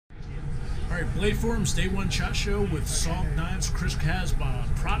All right, Blade Forum's Day One Shot Show with SOG Knives. Chris Casbah,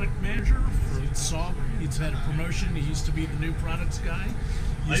 product manager for SOG. He's had a promotion. He used to be the new products guy.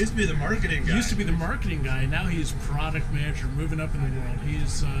 I used to be the marketing guy. Used to be the marketing guy. Now he's product manager, moving up in the world.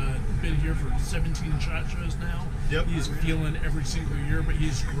 He's been here for 17 shot shows now. Yep. He's feeling every single year, but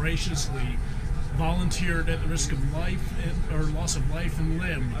he's graciously volunteered at the risk of life or loss of life and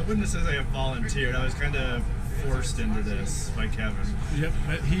limb. I wouldn't say I have volunteered. I was kind of forced into this by Kevin. Yep,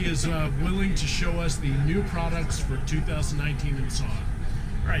 but he is willing to show us the new products for 2019 in SOG.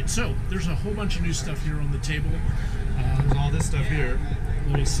 All right, so there's a whole bunch of new stuff here on the table. There's all this stuff here.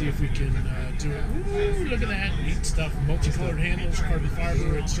 Let me see if we can do it. Ooh, look at that. Neat stuff. Multicolored handles, carbon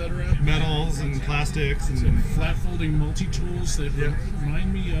fiber, etc. Metals and plastics and flat folding multi-tools that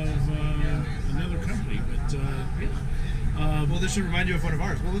remind me of another company. But yeah. Well, this should remind you of one of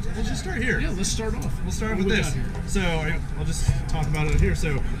ours. Well, let's just start here. Yeah, let's start off. We'll start with this. So I'll just talk about it here.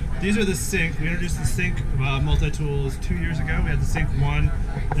 So these are the Sync. We introduced the Sync multi-tools 2 years ago. We had the Sync 1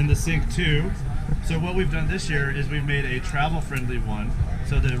 and the Sync 2. So what we've done this year is we've made a travel-friendly one.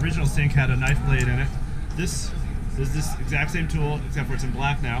 So the original Sync had a knife blade in it. This is this exact same tool, except for it's in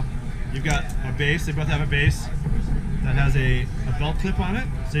black now. You've got a base. They both have a base that has a belt clip on it,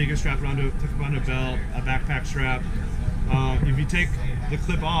 so you can strap it onto a belt, a backpack strap. If you take the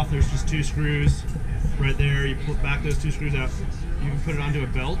clip off, there's just 2 screws right there. You pull back those 2 screws out. You can put it onto a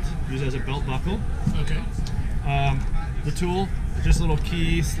belt, use it as a belt buckle. Okay. The tool, just a little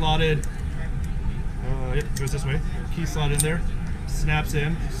key slotted. Yep, goes this way. Key slot in there, snaps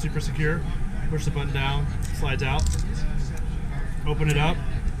in, super secure. Push the button down, slides out. Open it up.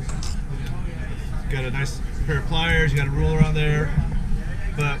 Got a nice pair of pliers. You got a ruler on there,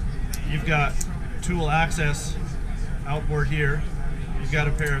 but you've got tool access outboard here. You've got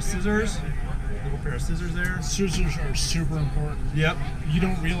a pair of scissors. Little pair of scissors there. Scissors are super important. Yep. You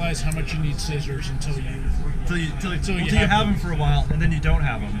don't realize how much you need scissors until you have them for a while, and then you don't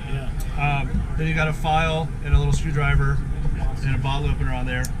have them. Yeah. Then you got a file and a little screwdriver and a bottle opener on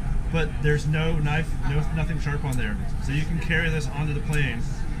there, but there's no knife, nothing sharp on there, so you can carry this onto the plane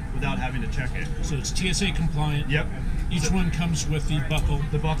without having to check it. So it's TSA compliant. Yep. Each one comes with the buckle.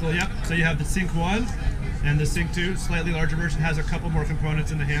 The buckle, yep. So you have the Sync 1 and the Sync 2, slightly larger version, has a couple more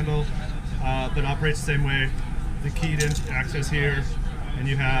components in the handle, but operates the same way. The keyed in access here, and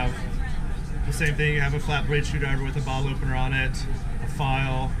you have the same thing. You have a flat blade screwdriver with a bottle opener on it, a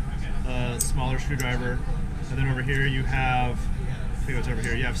file, a smaller screwdriver, and then over here you have, I think it's over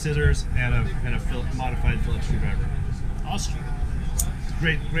here, you have scissors and a modified Phillips screwdriver. Awesome.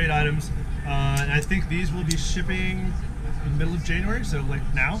 Great items. And I think these will be shipping in the middle of January, so like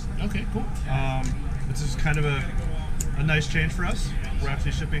now. Okay, cool. This is kind of a nice change for us. We're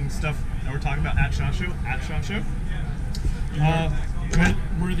actually shipping stuff that we're talking about at SHOT Show.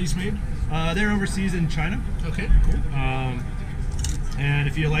 Where are these made? They're overseas in China. Okay, cool. And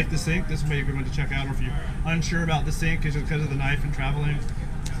if you like the Sync, this may be a good one to check out. Or if you're unsure about the Sync because of the knife and traveling,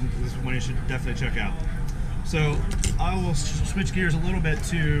 this is one you should definitely check out. So I will switch gears a little bit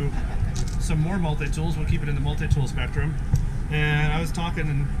to some more multi-tools. We'll keep it in the multi-tool spectrum. And I was talking,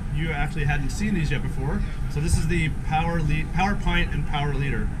 and you actually hadn't seen these yet before. So this is the PowerPint and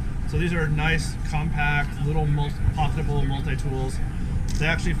PowerLitre. So these are nice, compact, little pocketable multi-tools. They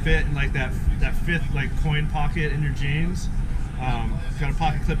actually fit in like that fifth coin pocket in your jeans. Got a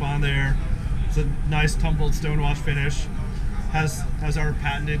pocket clip on there. It's a nice tumbled stonewash finish. Has our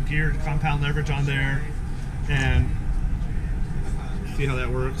patented geared compound leverage on there. And see how that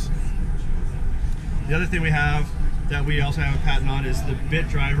works. The other thing we have that we also have a patent on is the bit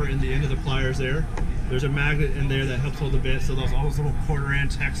driver in the end of the pliers there. There's a magnet in there that helps hold the bit, so all those little 1/4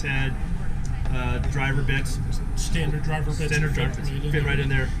 inch hex head driver bits. Standard driver bits fit right in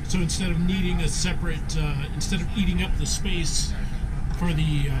there. So instead of needing a separate, instead of eating up the space for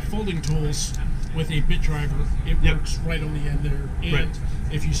the folding tools with a bit driver, it works right on the end there. And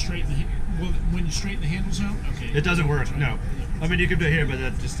if you straighten when you straighten the handles out, okay. It doesn't work, no. I mean, you can do it here, but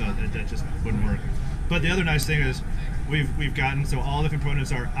that just wouldn't work. But the other nice thing is we've gotten, so all the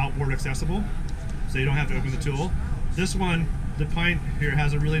components are outboard accessible, so you don't have to open the tool. This one, the Pint here,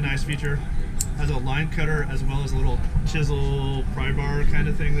 has a really nice feature. Has a line cutter as well as a little chisel pry bar kind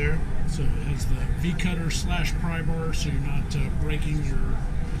of thing there. So it has the V cutter / pry bar, so you're not breaking your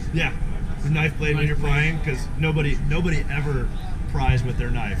knife blade when you're prying, because nobody ever pries with their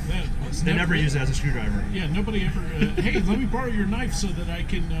knife. They never use it as a screwdriver. Yeah, nobody ever. Hey, let me borrow your knife so that I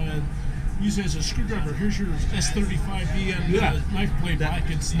can use it as a screwdriver. Here's your S35BN knife blade back.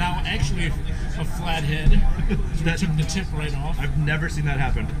 It's now actually a flat head. That took the tip right off. I've never seen that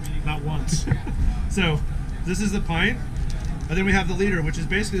happen. Not once. So this is the Pint. And then we have the leader, which is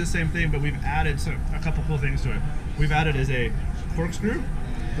basically the same thing, but we've added a couple cool things to it. We've added as a corkscrew.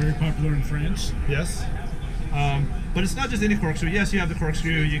 Very popular in France. Yes. But it's not just any corkscrew. Yes, you have the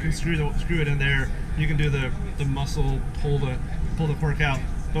corkscrew. You can screw it in there. You can do the muscle, pull the cork out.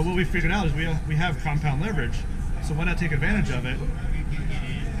 But what we figured out is we have compound leverage. So why not take advantage of it?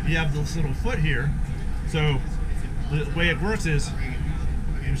 You have this little foot here. So the way it works is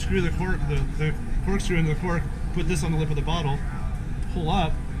you screw the corkscrew into the cork, put this on the lip of the bottle, pull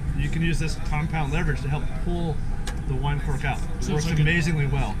up. You can use this compound leverage to help pull the wine cork out. It works like amazingly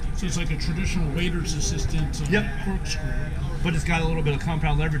well. So it's like a traditional waiter's assistant corkscrew. But it's got a little bit of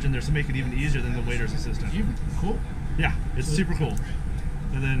compound leverage in there to make it even easier than the waiter's assistant. Even cool. Yeah, it's super cool.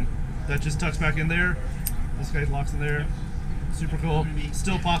 And then that just tucks back in there. This guy locks in there. Super cool.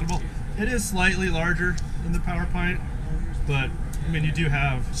 Still pocketable. It is slightly larger than the PowerPint, but I mean you do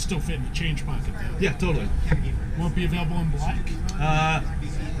have still fit in the change pocket though. Yeah, totally. Won't be available in black.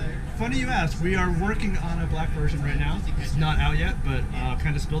 Funny you ask. We are working on a black version right now. It's not out yet, but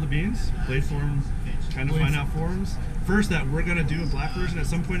kind of spill the beans. Blade form, kind of find out forums. First, that we're going to do a black version at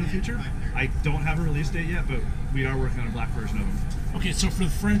some point in the future. I don't have a release date yet, but we are working on a black version of them. Okay, so for the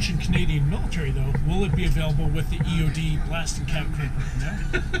French and Canadian military, though, will it be available with the EOD blasting cap crimper?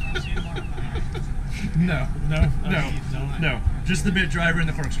 No? No. Just the bit driver and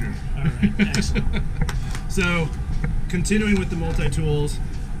the corkscrew. All right, excellent. So, continuing with the multi-tools,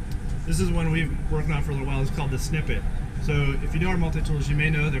 this is one we've worked on for a little while. It's called the Snippet. So if you know our multi-tools, you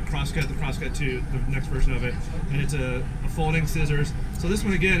may know the Crosscut 2, the next version of it, and it's a folding scissors. So this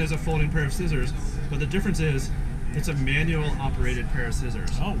one again is a folding pair of scissors, but the difference is it's a manual operated pair of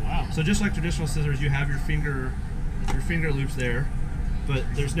scissors. Oh wow. So just like traditional scissors, you have your finger loops there, but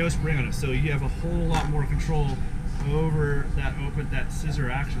there's no spring on it. So you have a whole lot more control over that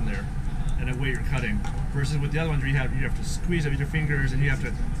scissor action there and the way you're cutting. Versus with the other ones where you have to squeeze it with your fingers and you have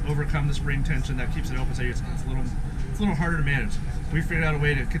to overcome the spring tension that keeps it open, so it's a little harder to manage. We figured out a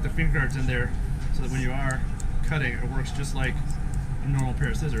way to get the finger guards in there so that when you are cutting, it works just like a normal pair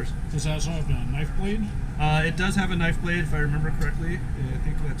of scissors. Does it also have a knife blade? It does have a knife blade, if I remember correctly. I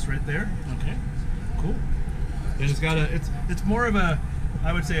think that's right there. Okay, cool. And it's got it's more of a,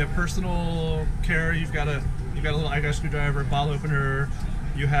 I would say, a personal care. You've got a little Aegis screwdriver, bottle opener.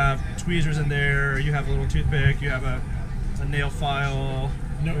 You have tweezers in there. You have a little toothpick. You have a nail file.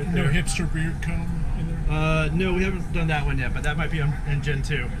 No hipster beard comb in there? No, we haven't done that one yet, but that might be in Gen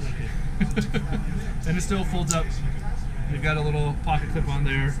 2. Okay. And it still folds up. You've got a little pocket clip on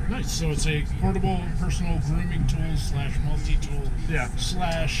there. Nice. So it's a portable personal grooming tool / multi-tool. Yeah. /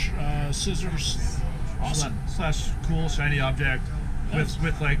 scissors. Awesome. / cool shiny object with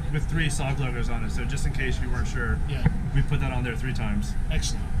 3 SOG logos on it. So just in case you weren't sure, we put that on there 3 times.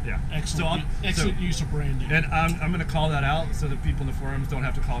 Excellent. Yeah. Excellent. Excellent use of branding. And I'm going to call that out so that people in the forums don't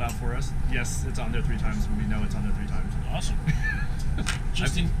have to call it out for us. Yes, it's on there 3 times, and we know it's on there 3 times. Awesome.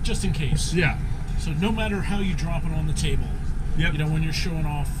 just in case. Yeah. So no matter how you drop it on the table, yep. You know, when you're showing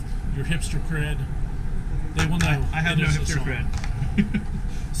off your hipster cred, they will know. I have no hipster cred.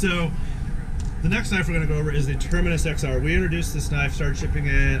 So the next knife we're going to go over is the Terminus XR. We introduced this knife, started shipping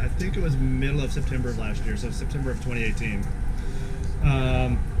it, I think it was middle of September of last year, so September of 2018.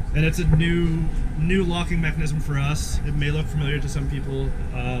 And it's a new locking mechanism for us. It may look familiar to some people,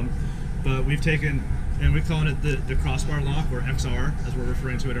 but we've taken, and we're calling it the crossbar lock, or XR, as we're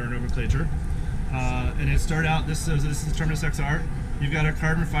referring to it in our nomenclature. And it started out, this is the Terminus XR. You've got a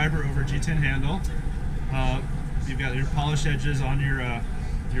carbon fiber over G10 handle. You've got your polished edges on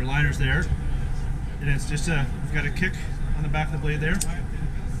your liners there. And it's just you've got a kick on the back of the blade there.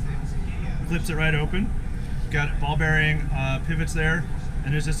 Flips it right open. Got ball bearing pivots there.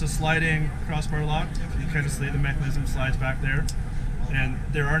 And there's just a sliding crossbar lock. You kind of slide, the mechanism slides back there. And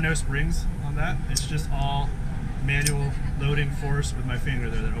there are no springs on that. It's just all manual loading force with my finger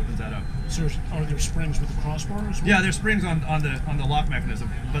there that opens that up. So are there springs with the crossbar as well? Yeah, there's springs on the lock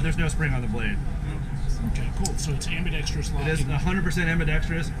mechanism, but there's no spring on the blade. Okay, cool. So it's ambidextrous locking. It is 100%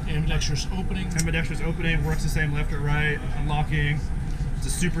 ambidextrous. Ambidextrous opening. Ambidextrous opening, works the same left or right. Unlocking. It's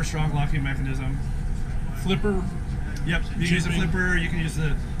a super strong locking mechanism. Flipper. Yep, you can use a flipper. You can use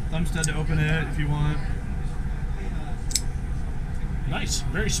the thumb stud to open it if you want. Nice,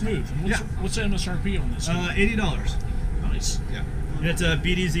 very smooth. What's the MSRP on this? $80. Nice. Yeah. It's a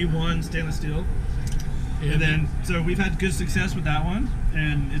BDZ1 stainless steel. And then, so we've had good success with that one,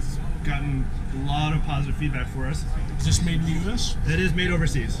 and it's gotten a lot of positive feedback for us. Is this made in the US? It is made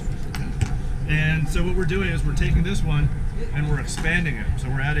overseas. And so what we're doing is we're taking this one and we're expanding it. So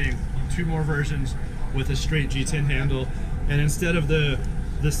we're adding 2 more versions with a straight G10 handle, and instead of the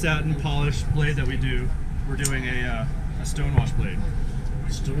satin polished blade that we do, we're doing a a stonewash blade.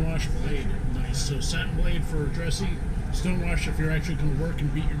 Stonewash blade, nice. So satin blade for dressy, stonewash if you're actually going to work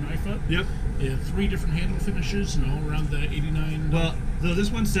and beat your knife up. Yep. You have 3 different handle finishes and all around the $89. Well, so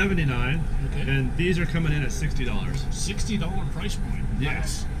this one's $79, okay, and these are coming in at $60. $60 price point.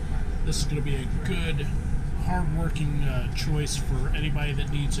 Yes. This is going to be a good, hard-working choice for anybody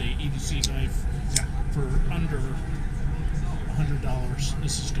that needs a EDC knife for under $100.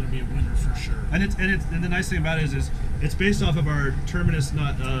 This is going to be a winner for sure. And the nice thing about it is it's based off of our Terminus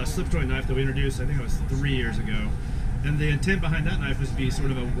slip joint knife that we introduced. I think it was 3 years ago. And the intent behind that knife was to be sort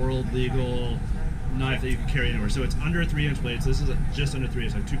of a world legal knife that you can carry anywhere. So it's under 3-inch blades. This is just under 3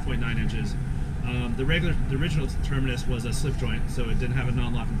 inches, like 2.9 inches. The original Terminus was a slip joint, so it didn't have a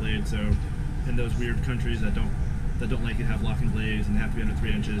non-locking blade. So in those weird countries that don't like you to have locking blades and they have to be under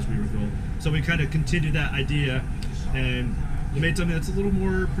 3 inches, we were cool. So we kind of continued that idea and made something that's a little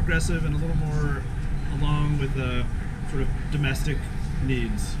more progressive and a little more along with the sort of domestic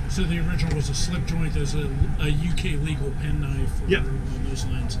needs. So the original was a slip joint. There's a UK legal pen knife or along those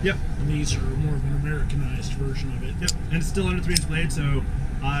lines. Yep. And these are more of an Americanized version of it. Yep. And it's still under 3-inch blade, so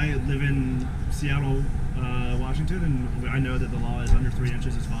I live in Seattle, Washington, and I know that the law is under 3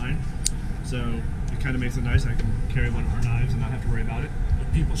 inches is fine. So it kind of makes it nice. I can carry one of our knives and not have to worry about it. The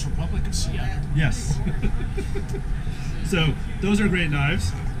People's Republic of Seattle. Yes. So those are great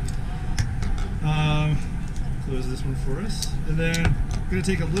knives. Close this one for us, and then I'm going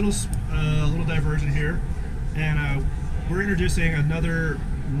to take a little diversion here, and we're introducing another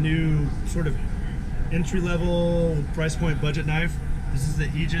new sort of entry-level price point budget knife. This is the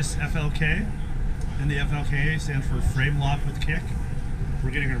Aegis FLK, and the FLK stands for frame lock with kick.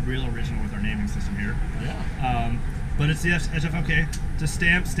 We're getting a real original with our naming system here. Yeah. But it's the FLK. It's a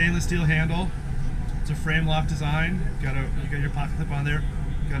stamped stainless steel handle. It's a frame lock design. You got your pocket clip on there.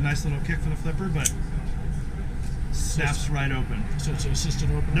 Got a nice little kick for the flipper, but snaps right open. So it's an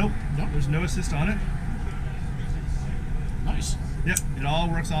assisted opener? Nope. There's no assist on it. Nice. Yep. It all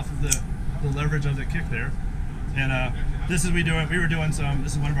works off of the leverage of the kick there. And this is we were doing some.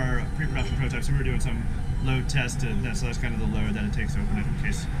 This is one of our pre-production prototypes. So we were doing some load test, and so that's kind of the load that it takes to open it, in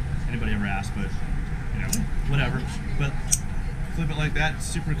case anybody ever asked. But you know, whatever. But flip it like that. It's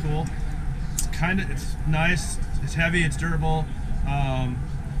super cool. It's nice. It's heavy. It's durable.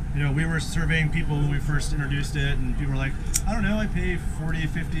 You know, we were surveying people when we first introduced it, and people were like, I don't know, I pay 40,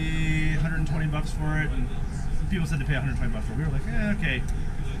 50, 120 bucks for it, and people said to pay 120 bucks for it. We were like, okay.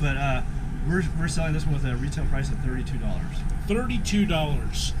 But we're selling this one with a retail price of $32.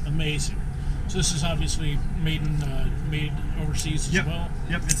 $32. Amazing. So this is obviously made overseas as well?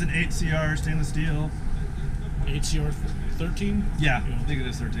 Yep, it's an 8CR stainless steel. 8CR 13? Yeah, I think it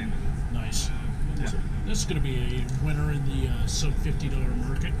is 13. Nice. Yeah. So this is going to be a winner in the sub $50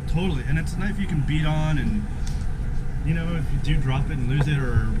 market. Totally, and it's a knife you can beat on, and you know, if you do drop it and lose it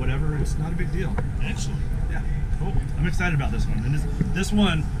or whatever, it's not a big deal. Excellent. Yeah, cool. I'm excited about this one, and this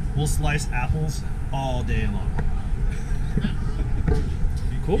one will slice apples all day long.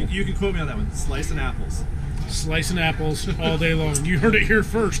 Cool. You can quote me on that one. Slicing apples. Slicing apples all day long. You heard it here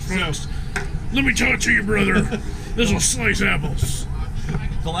first, folks. Let me tell it to you, brother. This will slice apples.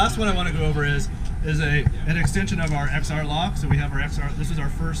 The last one I want to go over is an extension of our XR lock. So we have our XR. This is our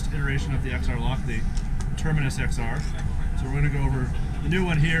first iteration of the XR lock, the Terminus XR. So we're going to go over the new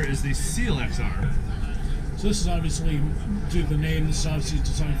one here is the Seal XR. So this is obviously, due to the name, this is obviously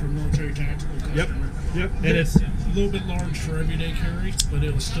designed for military tactical customer. Yep. And it's a little bit large for everyday carry, but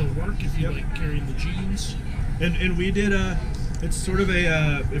it'll still work if you like carrying the jeans. And we did it's sort of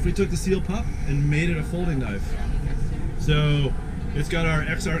if we took the Seal pup and made it a folding knife. So it's got our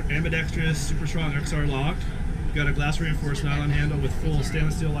XR ambidextrous super strong XR lock. We've got a glass reinforced nylon handle with full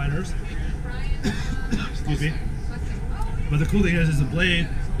stainless steel liners. Excuse me. But the cool thing is the blade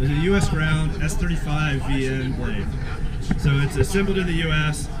is a US ground S35 VN blade. So it's assembled in the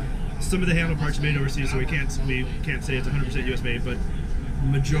US. Some of the handle parts are made overseas, so we can't say it's 100% US made, but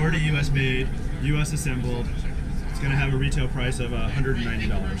majority US made, US assembled. It's going to have a retail price of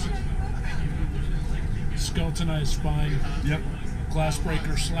 $190. Skeletonized spine. Yep. Glass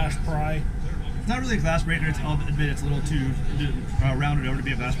breaker / pry. It's not really a glass breaker. I'll admit it's a little too rounded over to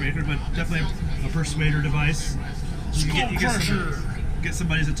be a glass breaker, but definitely a persuader device. You get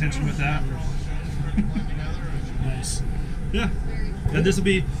somebody's attention with that. Nice. Yeah. And this will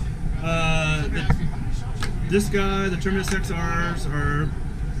be this guy, the Terminus XRs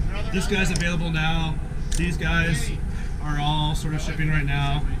this guy's available now. These guys are all sort of shipping right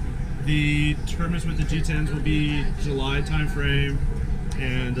now. The Terminus with the G10s will be July timeframe,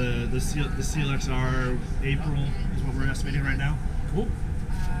 and the Seal XR April is what we're estimating right now. Cool.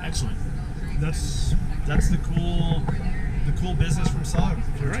 Excellent. That's that's the cool business from SOG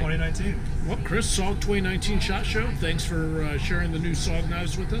for 2019. Well, Chris, SOG 2019 SHOT Show. Thanks for sharing the new SOG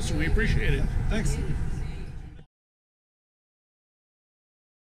knives with us. We appreciate it. Thanks.